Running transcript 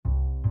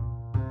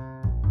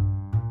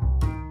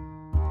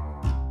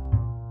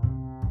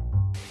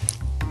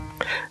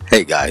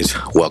Hey guys,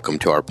 welcome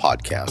to our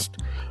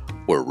podcast,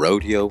 where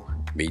rodeo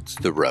meets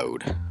the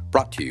road,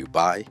 brought to you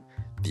by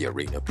the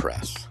Arena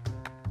Press.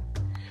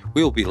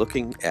 We will be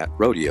looking at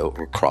rodeo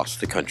across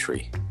the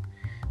country.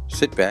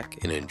 Sit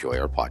back and enjoy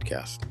our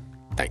podcast.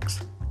 Thanks.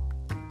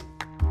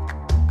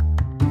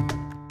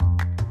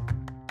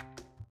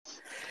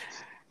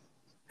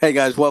 Hey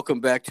guys, welcome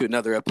back to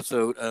another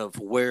episode of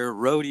Where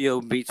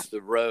Rodeo Meets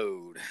the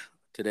Road.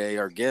 Today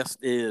our guest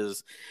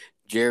is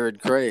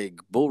Jarrod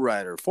Craig, bull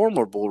rider,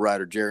 former bull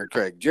rider Jarrod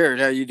Craig. Jarrod,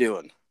 how you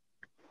doing?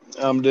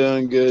 I'm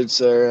doing good,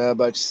 sir. How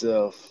about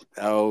yourself?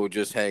 Oh,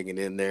 just hanging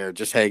in there,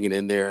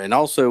 And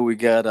also we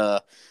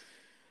got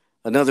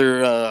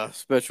another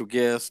special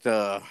guest.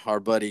 Our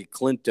buddy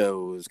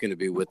Clinto is going to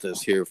be with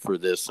us here for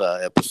this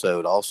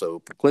episode. Also,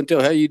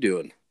 Clinto, how you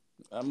doing?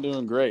 I'm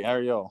doing great. How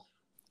are y'all?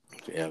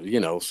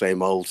 Yeah,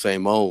 same old,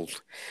 same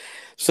old.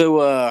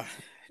 So,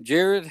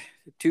 Jarrod,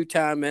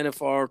 two-time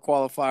NFR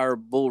qualifier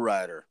bull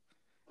rider.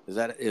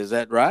 Is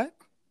that right?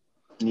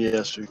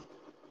 Yes, sir.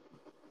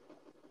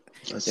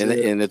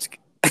 And it's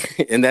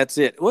and that's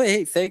it. Well,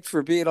 hey, thanks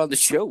for being on the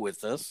show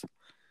with us.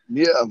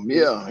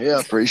 Yeah.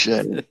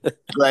 Appreciate it.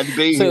 Glad to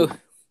be So, here.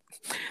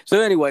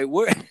 so anyway,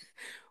 where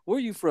are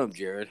you from,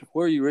 Jarrod?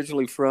 Where are you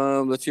originally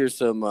from? Let's hear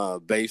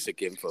some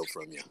basic info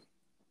from you.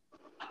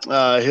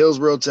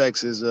 Hillsboro,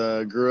 Texas.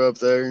 Grew up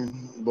there,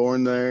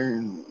 born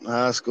there,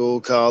 high school,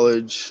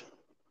 college,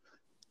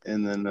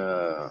 and then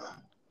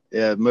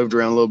moved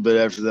around a little bit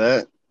after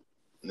that,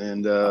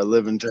 and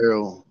live in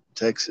Terrell,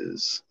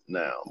 Texas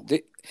now.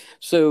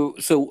 So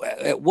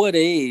at what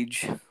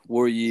age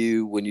were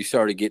you when you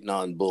started getting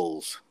on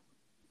bulls?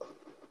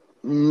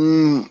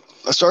 I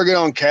started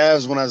getting on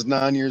calves when I was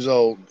 9 years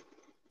old.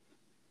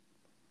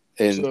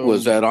 And So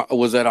was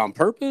that on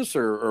purpose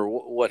or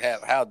what?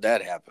 How'd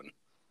that happen?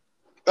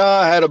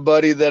 I had a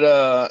buddy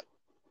that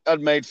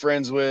I'd made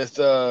friends with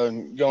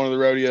going to the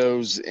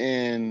rodeos,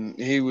 and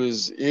he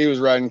was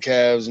riding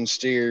calves and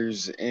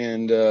steers,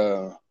 and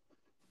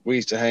we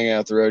used to hang out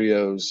at the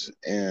rodeos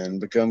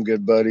and become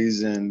good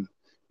buddies. And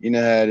you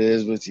know how it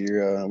is with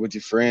your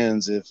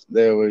friends, if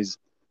they always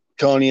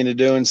calling you into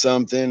doing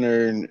something,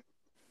 or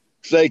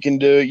if they can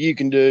do it, you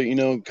can do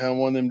it. Kind of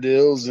one of them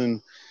deals.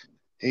 And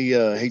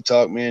he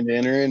talked me into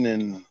entering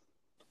and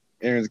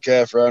entered the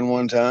calf riding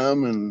one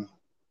time, and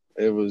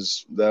that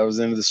was the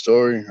end of the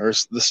story, or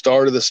the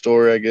start of the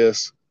story, I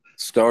guess.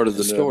 Start of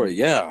the And story,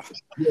 yeah.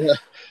 yeah,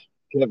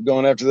 kept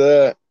going after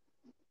that.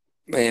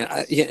 Man,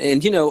 I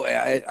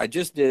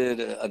just did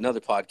another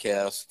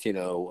podcast,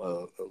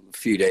 a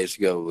few days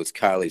ago with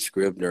Kylie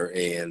Scribner,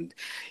 and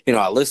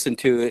I listened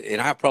to it,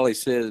 and I probably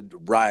said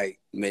right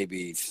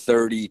maybe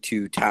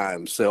 32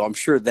 times. So I'm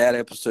sure that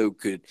episode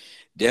could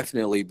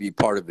definitely be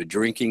part of a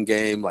drinking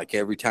game. Like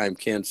every time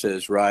Ken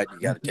says right, you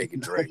got to take a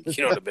drink.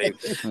 You know what I mean?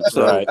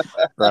 So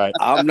right.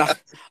 I'm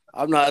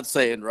not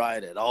saying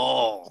right at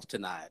all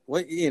tonight.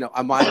 Well,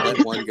 I might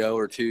let one go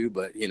or two,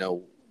 but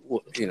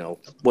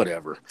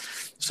whatever.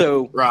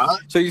 So Right.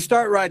 so you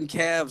start riding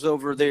calves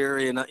over there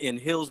in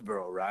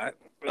Hillsboro, right?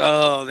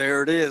 Oh,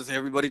 there it is.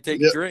 Everybody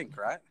take a drink,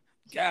 right?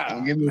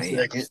 God, Give me a man,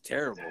 second. it's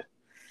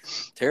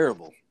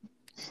terrible.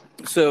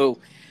 So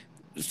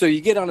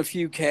you get on a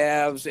few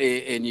calves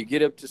and you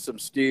get up to some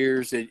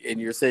steers and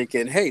you're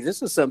thinking, hey,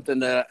 this is something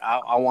that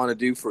I want to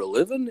do for a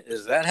living.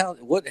 Is that how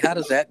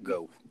does that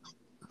go?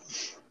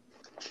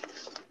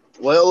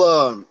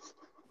 Well,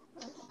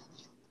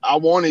 I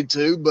wanted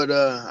to, but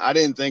I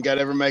didn't think I'd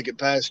ever make it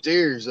past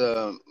steers.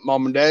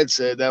 Mom and Dad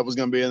said that was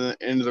going to be in the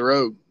end of the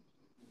road,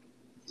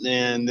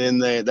 and then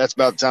that's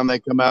about the time they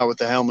come out with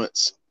the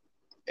helmets.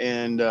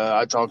 And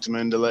I talked them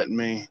into letting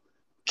me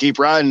keep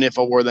riding if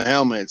I wore the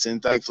helmets. And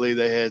thankfully,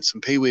 they had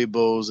some Pee Wee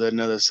bulls at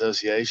another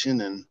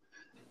association,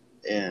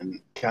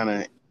 and kind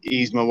of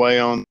eased my way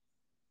on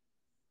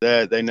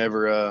that. They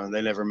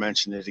never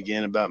mentioned it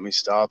again about me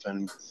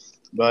stopping,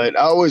 but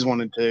I always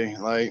wanted to.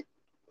 Like,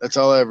 that's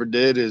all I ever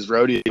did is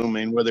rodeo. I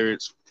mean, whether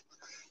it's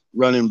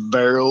running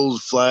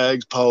barrels,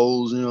 flags,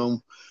 poles,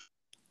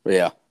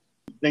 Yeah.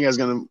 I think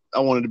I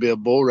wanted to be a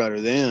bull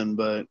rider then,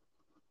 but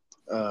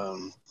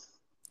I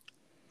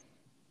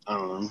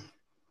don't know.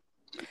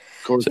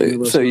 Of course,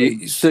 So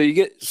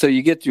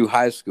you get through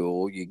high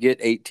school, you get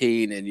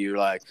 18, and you're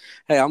like,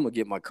 hey, I'm gonna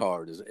get my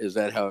card. Is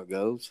that how it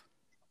goes?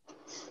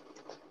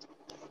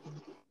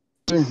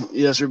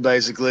 yes, sir.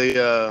 Basically,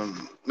 I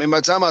mean, by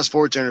the time I was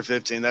 14 or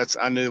 15,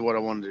 I knew what I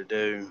wanted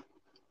to do.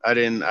 I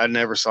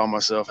never saw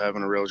myself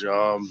having a real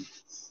job,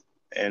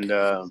 and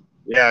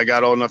I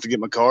got old enough to get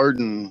my card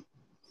and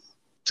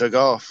took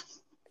off.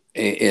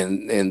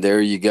 And there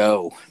you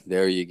go,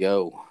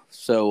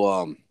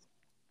 So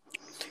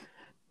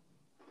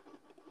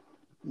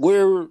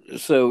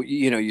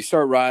you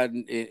start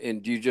riding,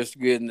 and do you just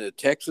get in the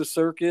Texas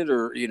circuit,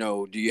 or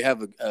do you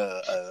have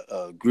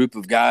a group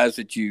of guys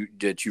that you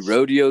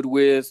rodeoed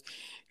with?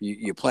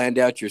 You planned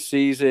out your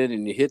season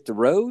and you hit the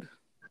road.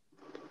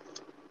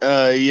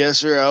 Yes,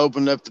 sir. I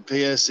opened up the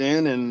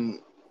PSN, and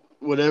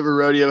whatever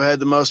rodeo had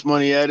the most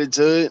money added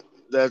to it,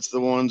 that's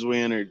the ones we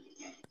entered.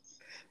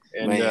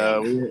 And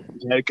Man. we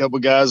had a couple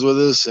guys with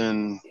us,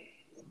 and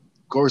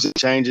course, it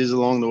changes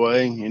along the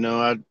way.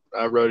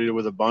 I rode it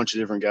with a bunch of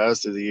different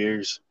guys through the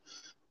years,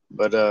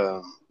 but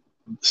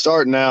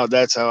starting out,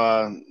 that's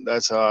how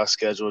I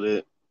scheduled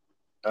it.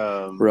 I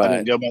didn't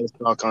Right. go by the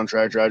stock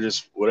contractor. I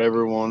just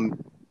whatever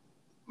one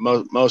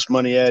most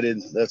money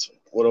added. That's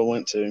what I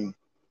went to.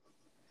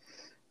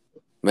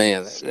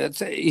 Man,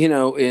 that's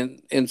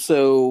and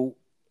so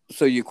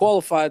you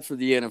qualified for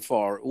the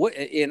NFR. What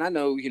and I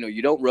know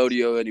you don't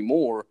rodeo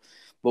anymore,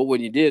 but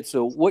when you did,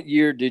 so what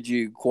year did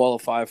you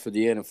qualify for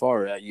the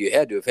NFR? You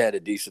had to have had a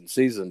decent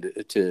season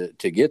to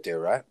get there,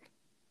 right?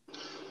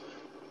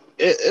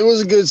 It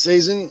was a good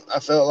season. I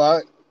felt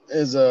like it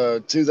was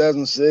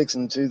 2006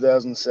 and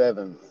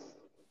 2007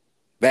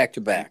 Back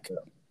to back.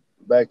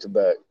 back to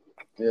back.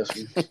 Yes,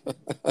 sir.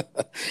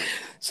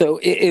 So,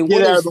 and Get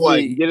what out of is the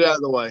way. the? Get it out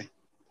of the way.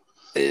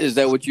 Is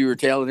that what you were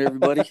telling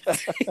everybody?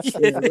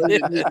 Yeah,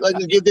 let's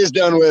just get this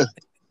done with.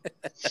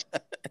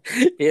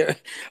 Yeah.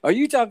 Are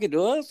you talking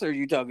to us or are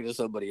you talking to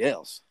somebody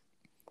else?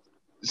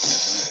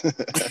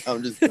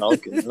 I'm just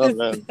talking. I don't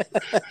know.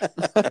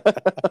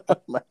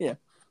 Yeah.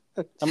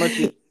 How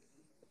much?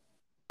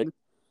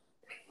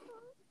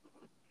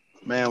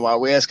 Man, why are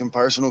we asking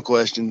personal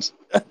questions?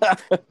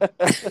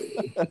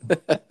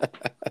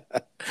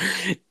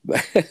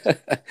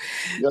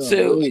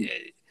 so,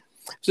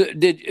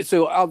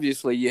 so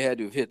obviously you had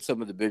to have hit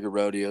some of the bigger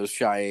rodeos,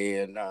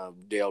 Cheyenne,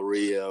 Del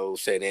Rio,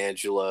 San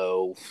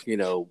Angelo.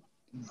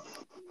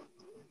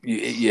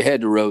 You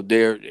had to road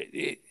there,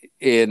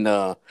 and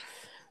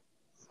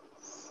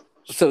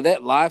so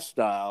that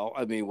lifestyle.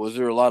 I mean, was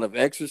there a lot of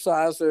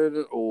exercise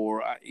there,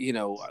 or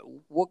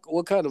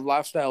what kind of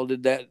lifestyle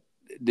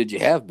did you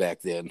have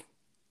back then?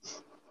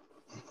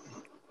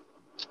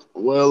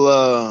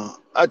 Well,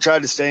 I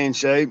tried to stay in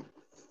shape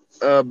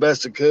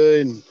best I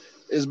could.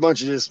 It's a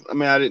bunch of just. I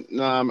mean,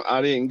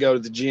 I didn't go to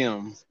the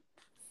gym.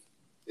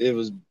 It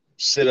was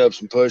sit ups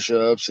and push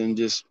ups and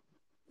just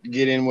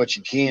get in what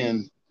you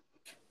can.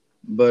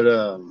 But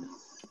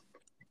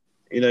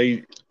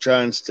you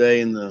try and stay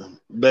in the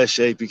best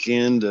shape you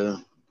can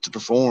to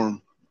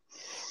perform.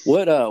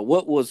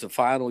 What was the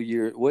final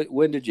year?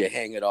 When did you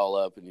hang it all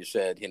up and you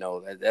said,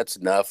 that's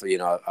enough.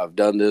 I've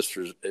done this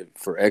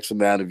for X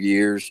amount of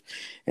years,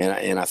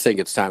 and I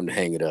think it's time to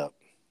hang it up.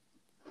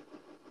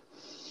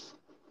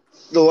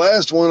 The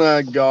last one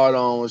I got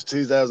on was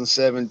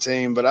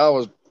 2017, but I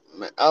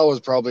was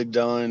probably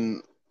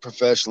done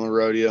professional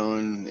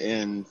rodeoing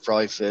in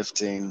probably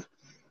 15.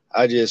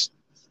 I just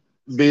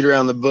beat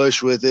around the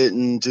bush with it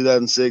in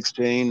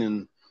 2016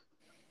 and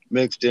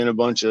mixed in a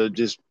bunch of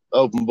just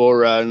open bull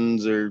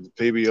ridings or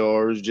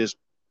PBRs, just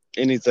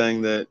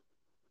anything that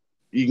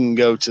you can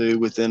go to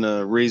within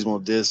a reasonable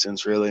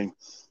distance, really.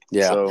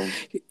 Yeah. So,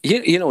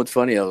 What's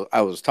funny?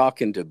 I was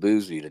talking to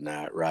Boozy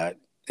tonight, right?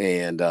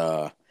 And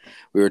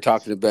we were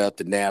talking about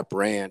the Knapp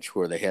Ranch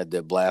where they had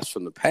the blast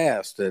from the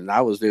past, and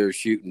I was there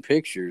shooting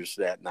pictures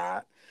that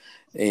night.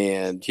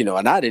 And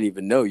and I didn't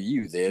even know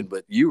you then,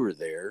 but you were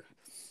there.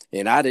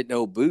 And I didn't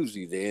know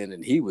Boozy then,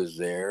 and he was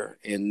there.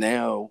 And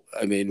now,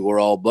 I mean, we're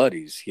all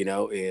buddies,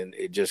 and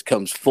it just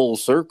comes full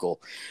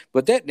circle.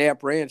 But that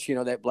Knapp Ranch,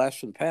 that blast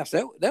from the past,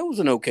 that was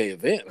an okay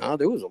event, huh?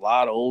 There was a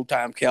lot of old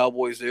time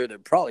cowboys there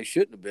that probably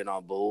shouldn't have been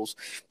on bulls,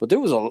 but there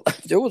was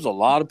a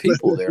lot of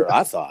people there.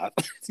 I thought,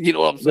 you know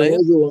what I'm there saying?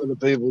 was a lot of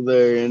people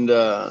there, and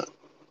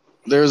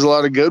there's a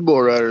lot of good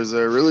bull riders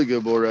there, really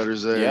good bull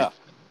riders there. Yeah.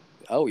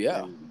 Oh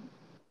yeah. And,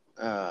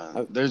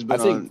 I, there's I been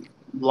think.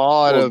 a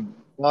lot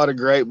Well, of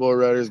great bull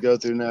riders go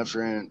through Knapp's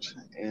Ranch,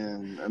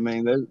 and I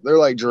mean they're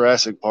like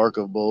Jurassic Park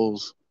of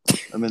bulls.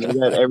 I mean they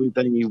got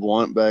everything you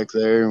want back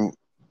there,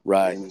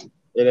 right. and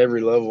at every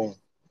level.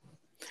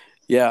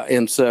 Yeah,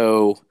 and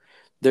so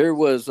there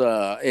was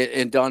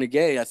and Donnie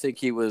Gay, I think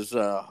he was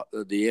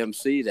the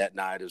MC that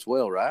night as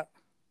well, right?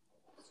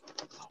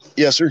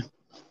 Yes, sir.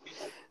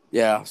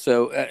 Yeah,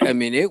 so I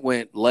mean, it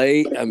went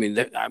late. I mean,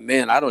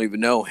 man, I don't even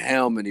know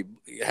how many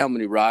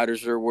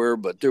riders there were,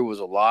 but there was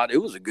a lot. It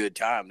was a good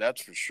time,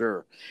 that's for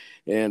sure.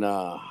 And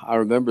I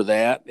remember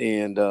that.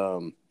 And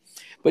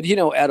but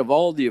out of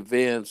all the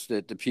events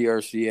that the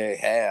PRCA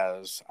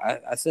has,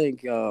 I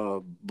think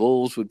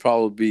Bulls would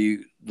probably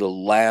be the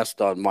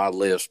last on my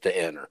list to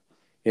enter.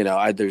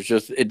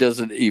 It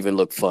doesn't even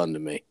look fun to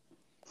me.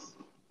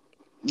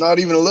 Not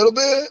even a little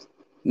bit.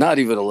 Not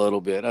even a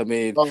little bit. I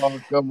mean, Oh,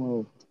 come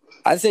on.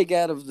 I think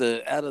out of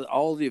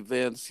all the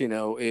events,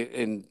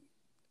 in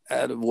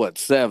out of what,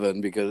 7,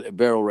 because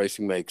barrel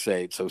racing makes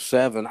 8, so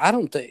 7. I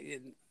don't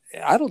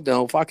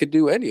know if I could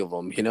do any of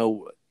them.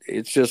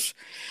 It's just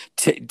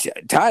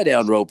tie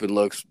down roping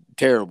looks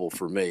terrible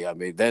for me. I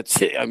mean,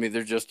 that's it. I mean,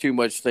 there's just too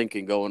much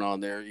thinking going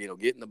on there.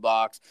 Get in the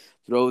box,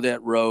 throw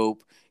that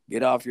rope,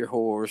 get off your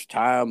horse,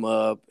 tie them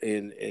up,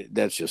 and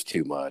that's just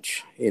too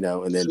much. And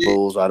then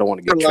bulls, I don't want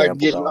to get Like trampled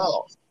getting on.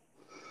 off.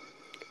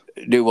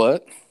 Do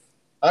what?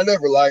 I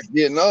never liked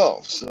getting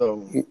off,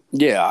 so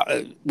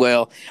Yeah.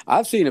 Well,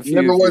 I've seen a few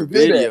never of was your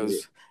good at it.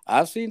 videos.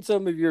 I've seen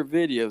some of your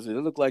videos, and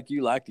it looked like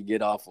you like to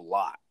get off a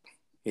lot.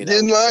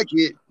 Didn't like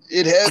it.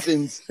 It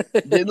happens.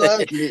 Didn't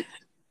like it.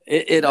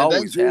 It And that's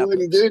always the way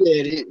to happens. do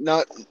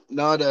that.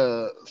 Not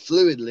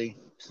fluidly.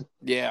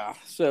 Yeah.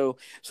 So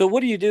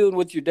what are you doing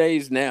with your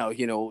days now?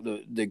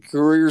 The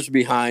career's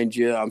behind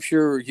you. I'm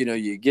sure,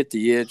 you get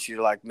the itch.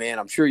 You're like, man,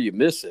 I'm sure you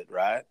miss it,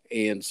 right?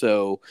 And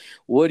so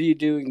what are you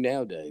doing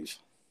nowadays?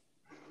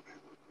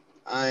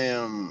 I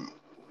am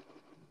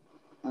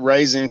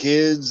raising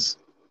kids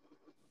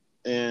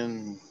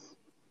and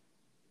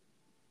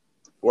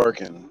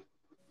working.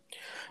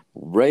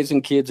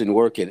 Raising kids and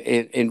working.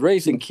 And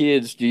raising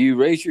kids, do you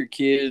raise your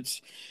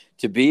kids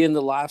to be in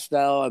the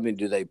lifestyle? I mean,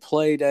 do they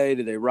play day?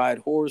 Do they ride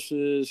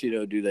horses?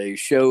 Do they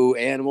show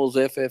animals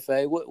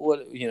FFA?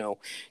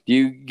 Do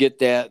you get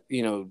that,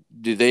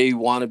 do they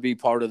want to be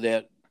part of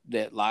that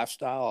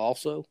lifestyle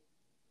also?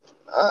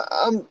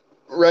 I'm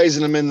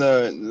raising them in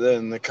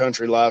the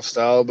country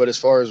lifestyle, but as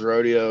far as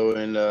rodeo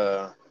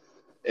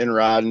and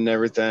riding and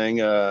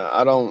everything,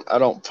 I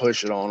don't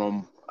push it on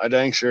them. I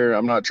dang sure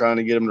I'm not trying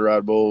to get them to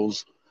ride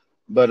bulls,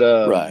 but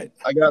Right.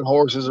 I got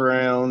horses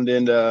around,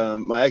 and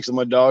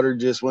my daughter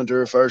just went to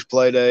her first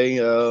play day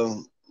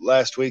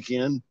last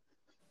weekend,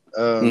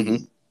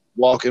 Mm-hmm.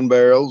 walking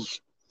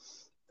barrels,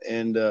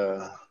 and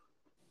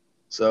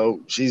so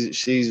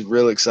she's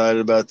real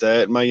excited about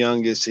that. My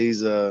youngest,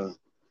 he's gonna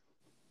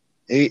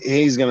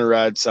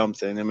ride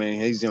something. I mean,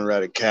 he's gonna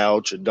ride a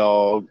couch, a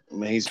dog. I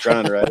mean, he's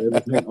trying to ride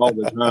everything all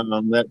the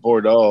time. That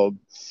poor dog.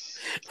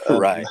 Uh,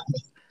 Right.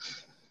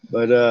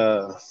 but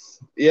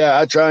yeah,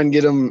 I try and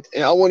get them.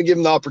 I want to give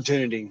them the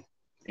opportunity.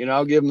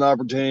 I'll give them the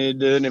opportunity to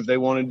do it, and if they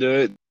want to do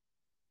it,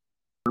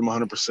 them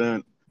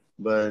 100%.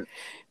 But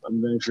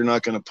I'm very sure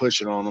not going to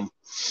push it on them.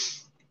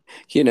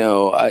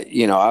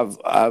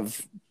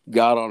 I've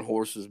got on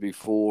horses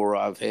before.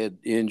 I've had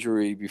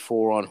injury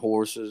before on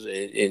horses,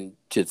 and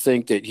to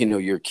think that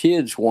your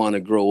kids want to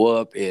grow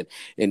up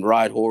and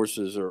ride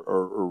horses or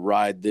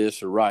ride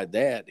this or ride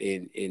that,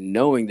 and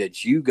knowing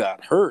that you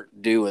got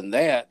hurt doing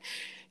that,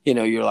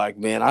 you're like,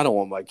 man, I don't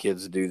want my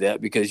kids to do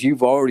that because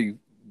you've already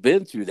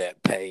been through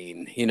that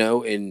pain,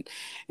 and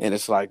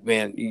it's like,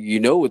 man,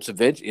 it's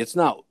eventually it's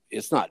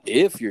not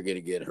if you're going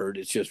to get hurt,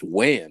 it's just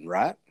when,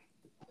 right?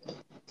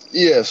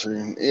 Yes,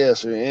 sir. Yes,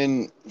 sir.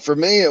 And for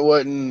me, it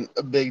wasn't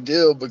a big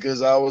deal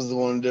because I was the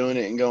one doing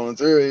it and going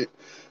through it.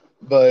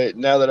 But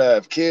now that I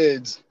have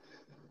kids,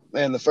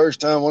 man, the first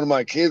time one of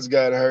my kids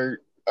got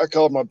hurt, I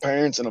called my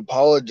parents and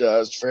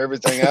apologized for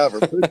everything I ever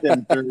put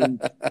them through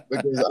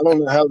because I don't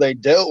know how they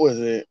dealt with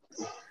it.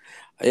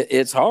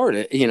 It's hard,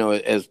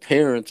 as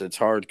parents. It's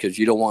hard because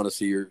you don't want to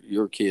see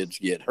your kids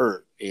get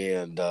hurt,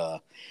 and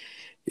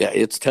yeah,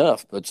 it's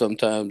tough. But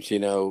sometimes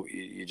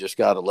you just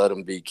got to let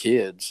them be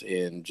kids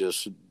and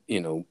just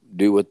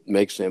do what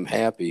makes them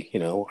happy.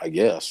 I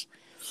guess.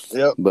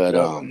 Yep. But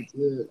Yep. That's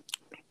it.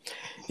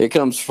 it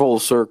comes full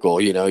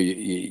circle.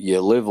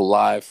 You live a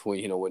life when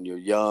you're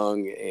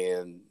young,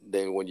 and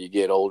then when you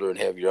get older and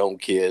have your own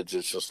kids,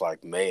 it's just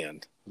like,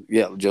 man,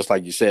 yeah, just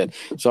like you said.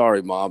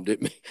 Sorry, mom,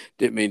 didn't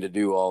mean to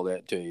do all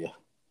that to you.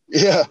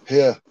 Yeah.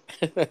 Yeah.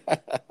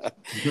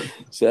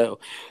 So,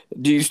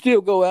 do you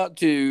still go out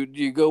to? Do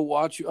you go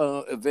watch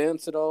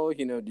events at all?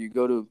 Do you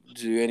go to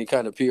any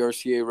kind of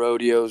PRCA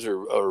rodeos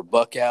or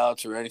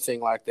buckouts or anything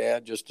like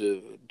that, just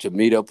to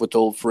meet up with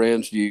old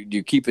friends? Do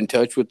you keep in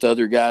touch with the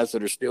other guys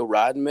that are still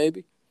riding?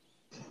 Maybe.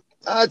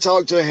 I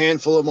talk to a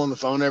handful of them on the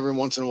phone every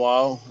once in a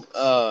while.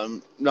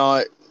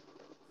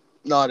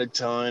 Not a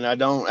ton.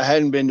 I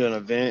hadn't been to an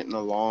event in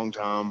a long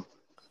time.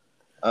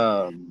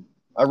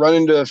 I run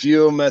into a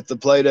few of them at the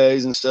play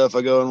days and stuff.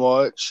 I go and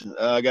watch.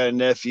 I got a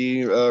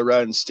nephew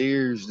riding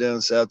steers down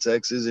in South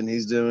Texas, and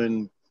he's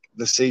doing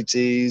the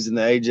CTs and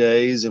the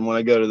AJs. And when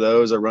I go to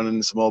those, I run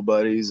into some old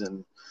buddies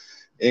and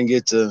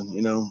get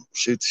to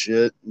shoot the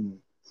shit.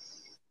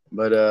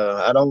 But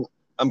I don't.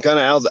 I'm kind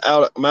of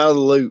I'm out of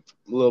the loop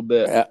a little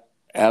bit. out,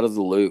 out of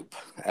the loop,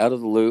 out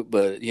of the loop.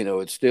 But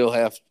it still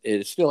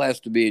has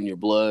to be in your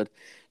blood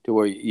to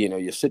where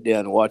you sit down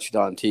and watch it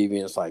on TV,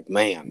 and it's like,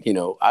 man,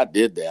 I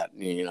did that.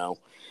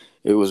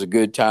 It was a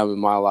good time in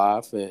my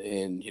life,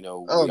 and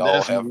Oh, we all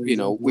have, definitely, we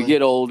definitely.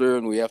 get older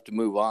and we have to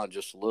move on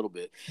just a little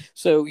bit.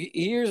 So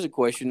here's a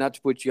question, not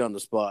to put you on the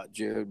spot,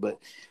 Jarrod, but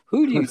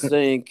who do you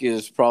think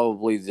is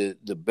probably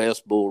the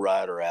best bull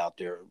rider out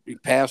there,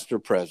 past or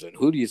present?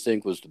 Who do you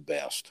think was the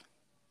best?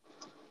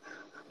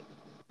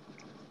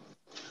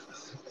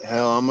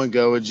 Hell, I'm gonna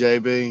go with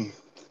JB.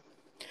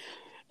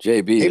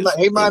 JB He might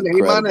is he might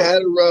he might have incredible.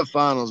 had a rough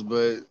finals,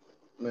 but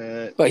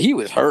man, But he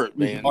was hurt, he's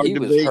man. hard He to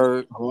was beat.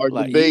 hurt. Hard to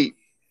Like beat.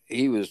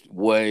 he was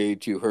way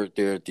too hurt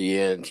there at the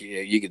end.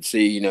 You could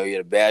see, he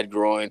had a bad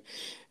groin,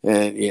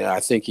 and I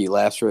think he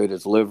lacerated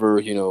his liver.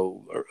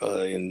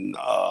 In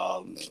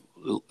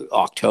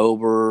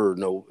October. Or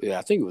no, yeah,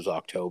 I think it was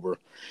October.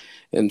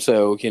 And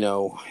so,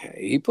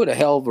 he put a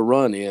hell of a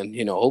run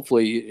in.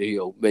 Hopefully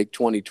he'll make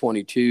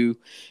 2022,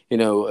 a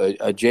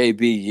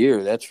JB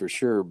year. That's for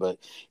sure. But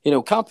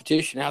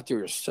competition out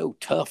there is so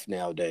tough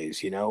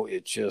nowadays.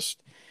 It's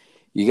just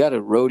you got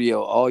to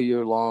rodeo all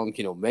year long,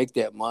 make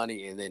that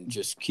money and then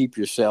just keep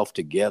yourself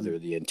together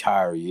the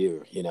entire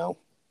year.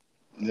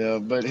 Yeah,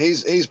 but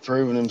he's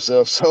proven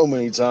himself so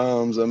many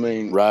times. I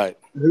mean, Right.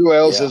 who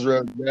else Yeah. has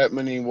rode that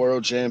many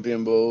world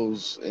champion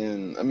bulls?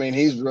 And I mean,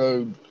 he's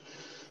rode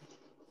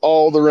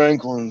all the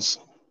rank ones.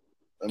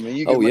 I mean,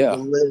 you Oh can make a yeah.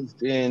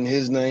 list, and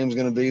his name's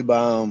going to be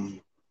by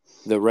him.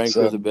 The So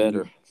ranker the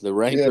better. The yeah, I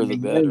ranker the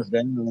mean, better. hands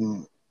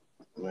down.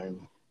 I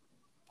mean,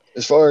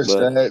 as far as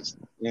But stats,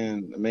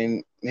 and I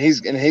mean, he's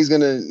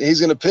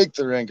gonna pick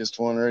the rankest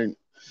one, right?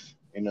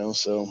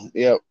 So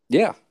yeah,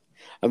 yeah.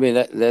 I mean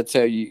that's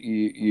how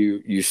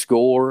you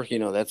score.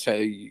 That's how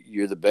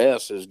you're the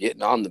best is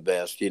getting on the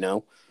best.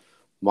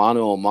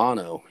 Mano a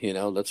mano.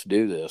 Let's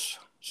do this.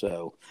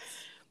 So,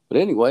 but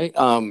anyway,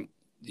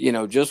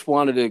 just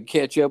wanted to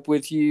catch up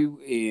with you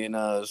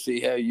and see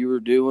how you were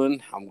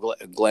doing. I'm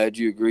glad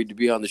you agreed to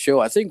be on the show.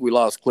 I think we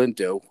lost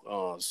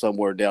Clinto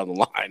somewhere down the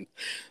line,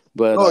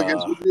 but oh, I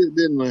guess we did,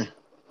 didn't we?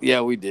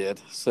 yeah, we did.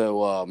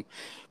 So,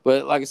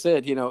 but like I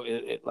said,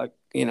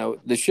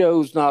 the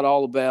show's not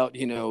all about,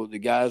 the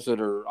guys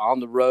that are on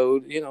the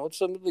road, it's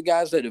some of the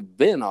guys that have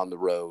been on the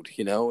road,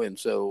 and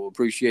so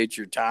appreciate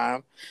your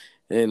time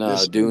and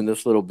Yes, sir. doing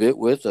this little bit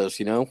with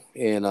us,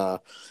 and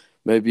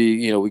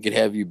maybe, we could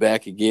have you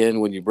back again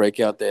when you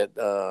break out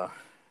that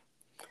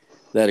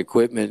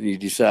equipment and you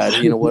decide,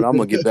 you know what, I'm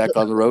going to get back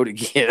on the road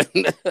again.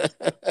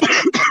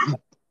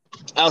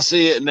 I'll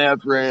see you at Nap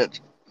Ranch.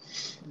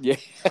 Yeah.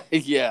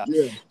 Yeah.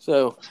 Yeah.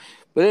 So,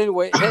 but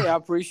anyway, hey, I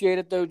appreciate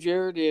it though,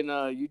 Jarrod,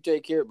 and you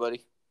take care,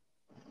 buddy.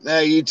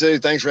 Hey, you too.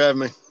 Thanks for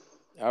having me.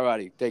 All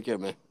righty. Take care,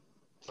 man.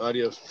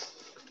 Adios.